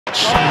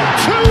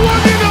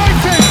2-1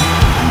 United!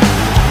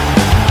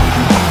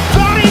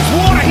 That is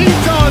what he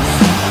does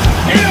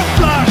in a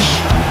flash!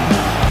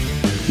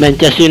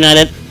 Manchester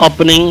United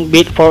opening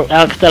bid for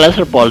Alex Telles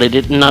reportedly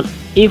did not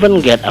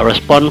even get a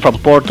response from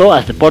Porto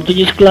as the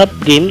Portuguese club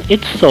deemed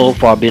it so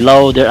far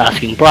below their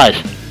asking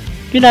price.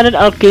 United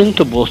are keen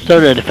to bolster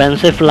the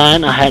defensive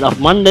line ahead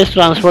of Monday's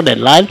transfer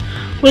deadline,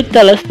 with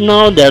Telles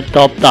now their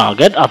top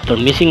target after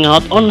missing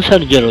out on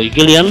Sergio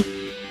Reguilon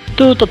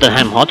to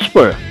Tottenham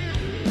Hotspur.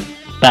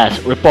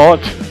 Past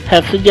reports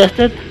have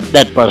suggested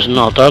that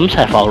personal terms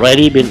have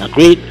already been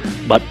agreed,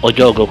 but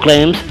Ojogo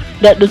claims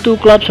that the two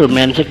clubs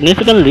remain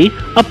significantly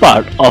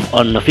apart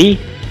on the fee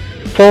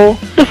for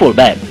the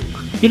fullback.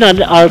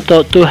 United are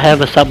thought to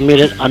have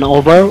submitted an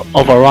offer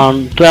of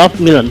around £12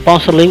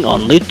 million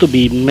only to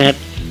be met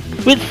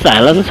with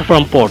silence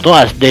from Porto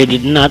as they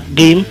did not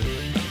deem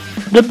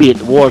the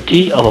bid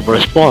worthy of a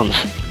response.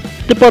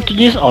 The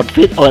Portuguese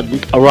outfit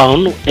earned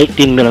around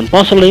 £18 million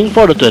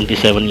for the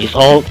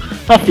 27-year-old,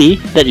 a fee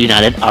that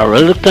United are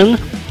reluctant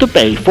to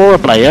pay for a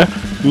player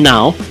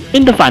now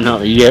in the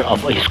final year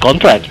of his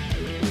contract.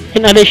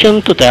 In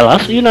addition to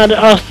Telles, United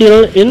are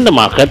still in the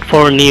market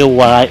for a new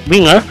right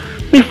winger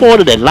before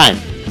the deadline,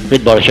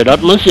 with Borussia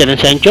Dortmund's Jadon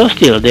Sancho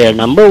still their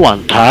number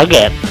one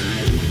target.